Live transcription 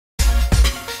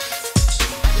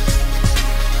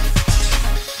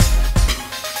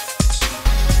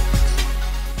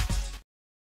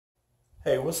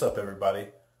Hey, what's up everybody?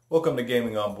 Welcome to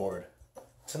Gaming on Board.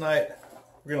 Tonight,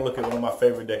 we're going to look at one of my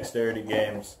favorite dexterity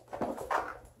games,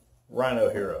 Rhino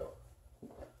Hero.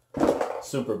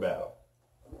 Super Battle.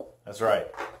 That's right.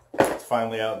 It's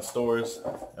finally out in stores,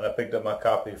 and I picked up my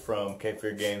copy from Cape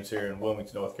Fear Games here in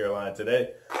Wilmington, North Carolina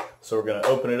today. So we're going to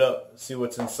open it up, see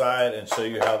what's inside, and show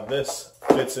you how this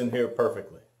fits in here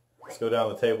perfectly. Let's go down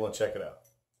the table and check it out.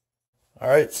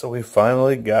 Alright, so we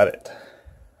finally got it.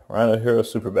 Rhino Hero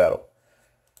Super Battle.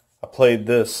 I played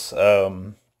this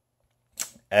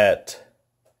at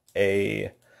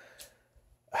it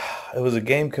was a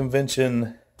game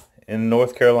convention in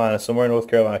North Carolina, somewhere in North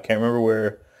Carolina. I can't remember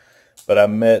where, but I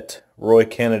met Roy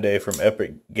Kennedy from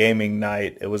Epic Gaming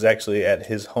Night. It was actually at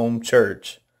his home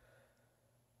church,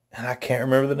 and I can't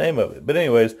remember the name of it. But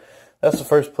anyways, that's the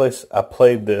first place I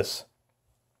played this.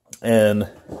 And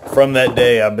from that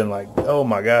day, I've been like, oh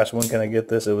my gosh, when can I get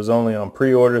this? It was only on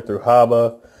pre-order through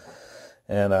Haba.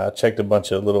 And I checked a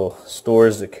bunch of little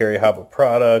stores that carry Haba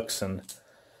products. And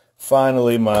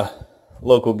finally, my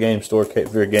local game store, Cape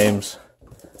Fear Games,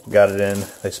 got it in.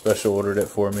 They special ordered it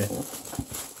for me.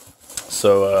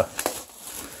 So,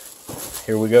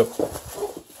 here we go.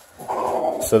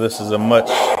 So this is a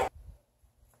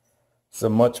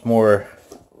much more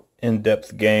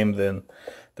in-depth game than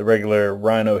the regular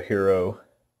Rhino Hero.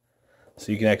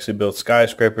 So you can actually build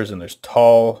skyscrapers, and there's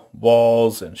tall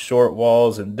walls and short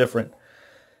walls and different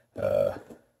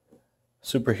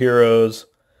superheroes,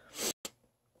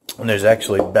 and there's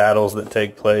actually battles that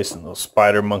take place, and those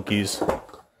spider monkeys.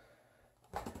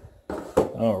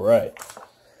 Alright,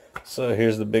 so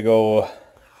here's the big old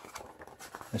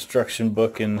instruction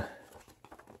book in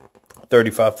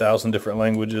 35,000 different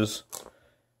languages.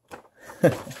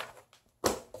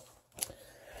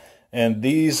 And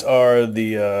these are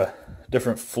the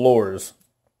different floors.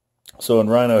 So in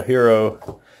Rhino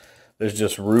Hero, there's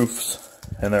just roofs,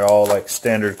 and they're all like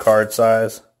standard card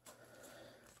size.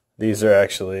 These are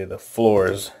actually the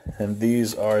floors, and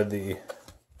these are the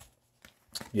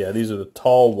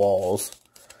tall walls.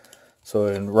 So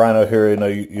in Rhino Hero,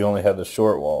 you only have the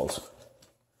short walls.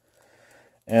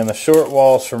 And the short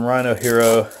walls from Rhino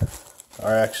Hero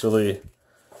are actually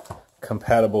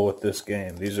compatible with this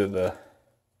game. These are the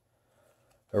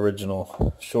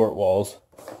original short walls.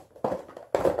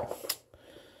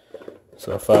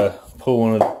 So if I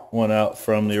pull one out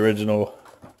from the original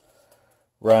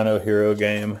Rhino Hero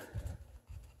game,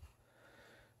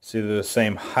 see they're the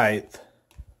same height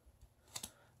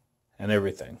and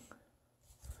everything.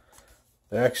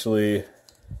 They're actually,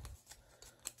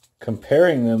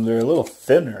 comparing them, they're a little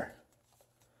thinner.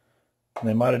 And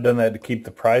they might have done that to keep the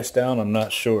price down, I'm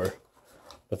not sure.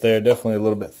 But they are definitely a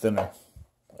little bit thinner.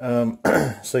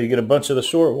 So you get a bunch of the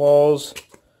short walls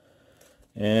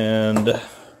and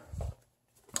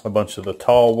a bunch of the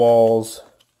tall walls.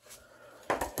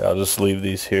 I'll just leave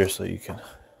these here so you can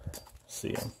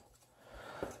see them.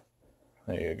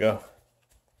 There you go.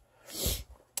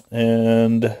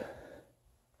 And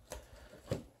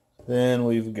then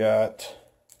we've got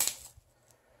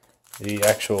the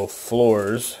actual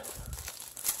floors.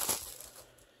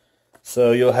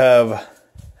 So you'll have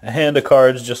a hand of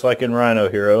cards just like in Rhino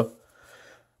Hero,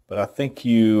 but I think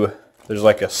there's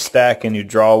like a stack, and you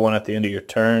draw one at the end of your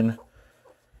turn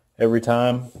every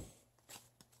time.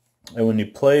 And when you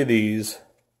play these,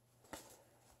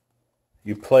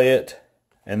 you play it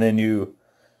and then you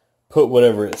put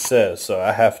whatever it says. So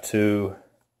I have to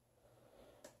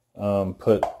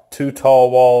put 2 tall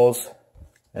walls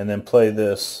and then play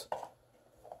this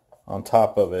on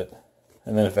top of it.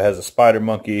 And then if it has a spider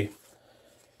monkey,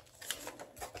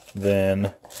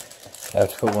 then I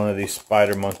have to put one of these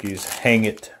spider monkeys, hang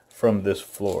it from this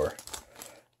floor.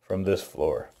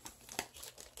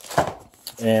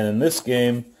 And in this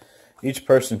game, each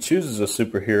person chooses a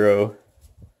superhero,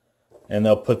 and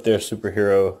they'll put their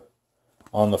superhero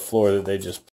on the floor that they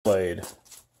just played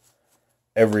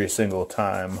every single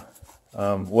time.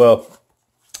 Well,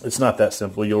 it's not that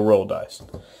simple. You'll roll dice.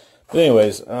 But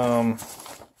anyways,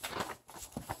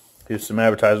 here's some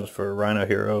advertisements for Rhino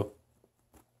Hero,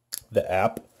 the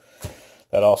app.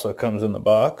 That also comes in the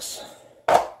box.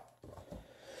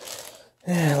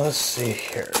 And let's see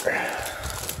here.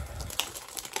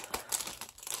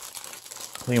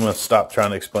 I'm going to stop trying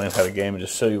to explain how to game and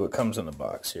just show you what comes in the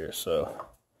box here. So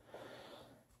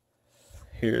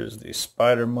here's the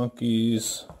spider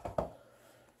monkeys.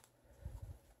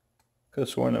 Could have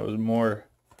sworn there was more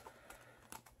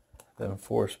than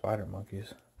 4 spider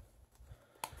monkeys.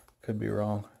 Could be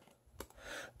wrong.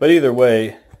 But either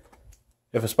way,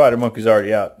 if a spider monkey's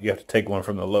already out, you have to take one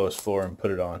from the lowest floor and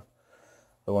put it on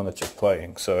the one that you're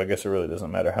playing. So I guess it really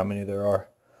doesn't matter how many there are.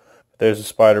 There's the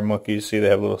spider monkeys. See, they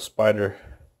have little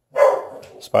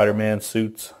Spider-Man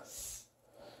suits.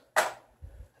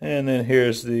 And then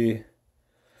here's the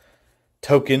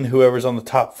token. Whoever's on the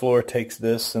top floor takes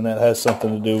this, and that has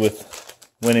something to do with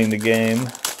winning the game.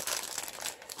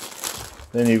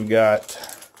 Then you've got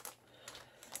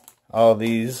all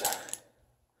these.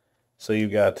 So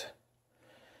you've got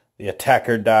the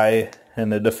attacker die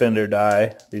and the defender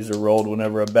die. These are rolled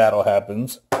whenever a battle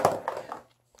happens.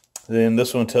 Then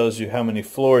this one tells you how many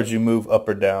floors you move up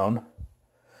or down.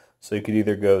 So you could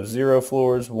either go 0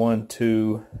 floors, 1,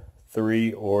 2,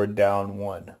 3, or down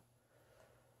 1.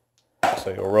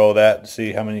 So you'll roll that to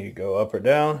see how many you go up or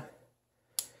down.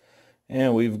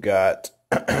 And we've got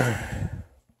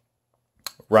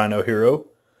Rhino Hero,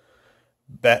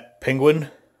 Penguin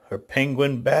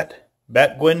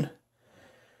Batguin,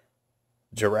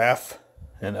 Giraffe,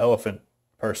 and Elephant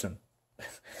Person.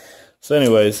 So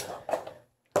anyways,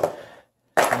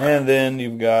 and then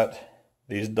you've got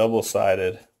these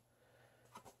double-sided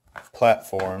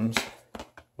platforms,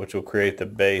 which will create the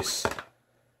base.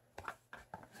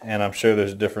 And I'm sure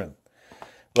there's different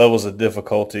levels of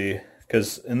difficulty,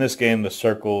 because in this game the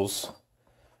circles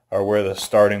are where the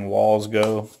starting walls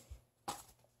go,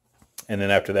 and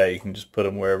then after that you can just put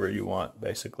them wherever you want,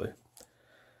 basically.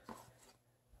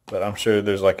 But I'm sure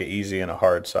there's like an easy and a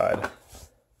hard side.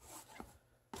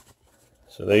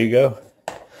 So there you go.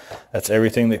 That's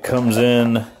everything that comes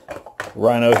in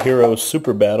Rhino Hero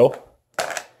Super Battle.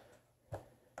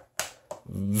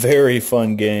 Very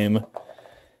fun game.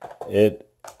 It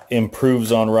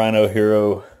improves on Rhino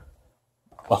Hero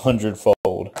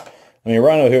 100-fold. I mean,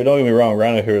 Rhino Hero, don't get me wrong,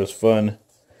 Rhino Hero is fun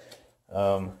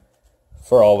for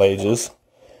all ages,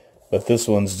 but this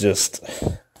one's just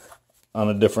on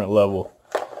a different level,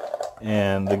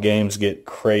 and the games get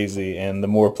crazy, and the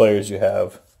more players you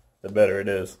have, the better it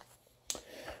is.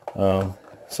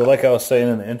 So like I was saying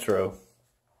in the intro,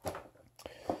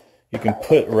 you can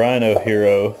put Rhino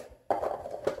Hero,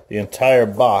 the entire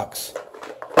box,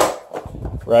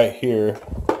 right here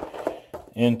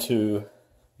into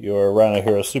your Rhino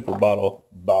Hero Super Bottle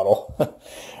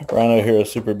Rhino Hero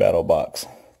Super Battle box,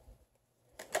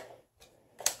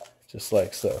 just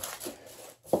like so.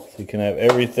 So you can have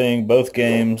everything, both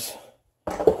games,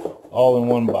 all in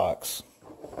one box.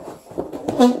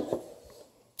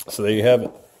 So there you have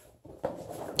it.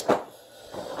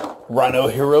 Rhino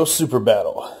Hero Super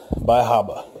Battle by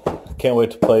Haba. Can't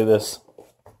wait to play this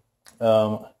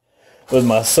with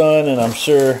my son, and I'm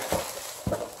sure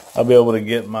I'll be able to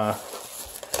get my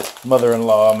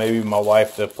mother-in-law, maybe my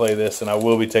wife, to play this, and I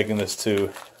will be taking this to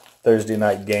Thursday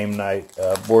night game night,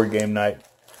 board game night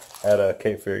at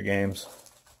Cape Fear Games.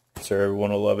 I'm sure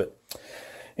everyone will love it.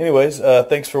 Anyways,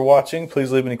 thanks for watching.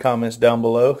 Please leave any comments down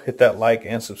below. Hit that like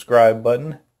and subscribe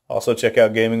button. Also check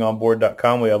out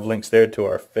gamingonboard.com. We have links there to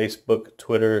our Facebook,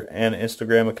 Twitter, and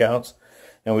Instagram accounts,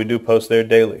 and we do post there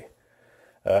daily.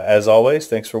 As always,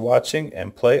 thanks for watching,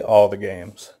 and play all the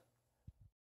games.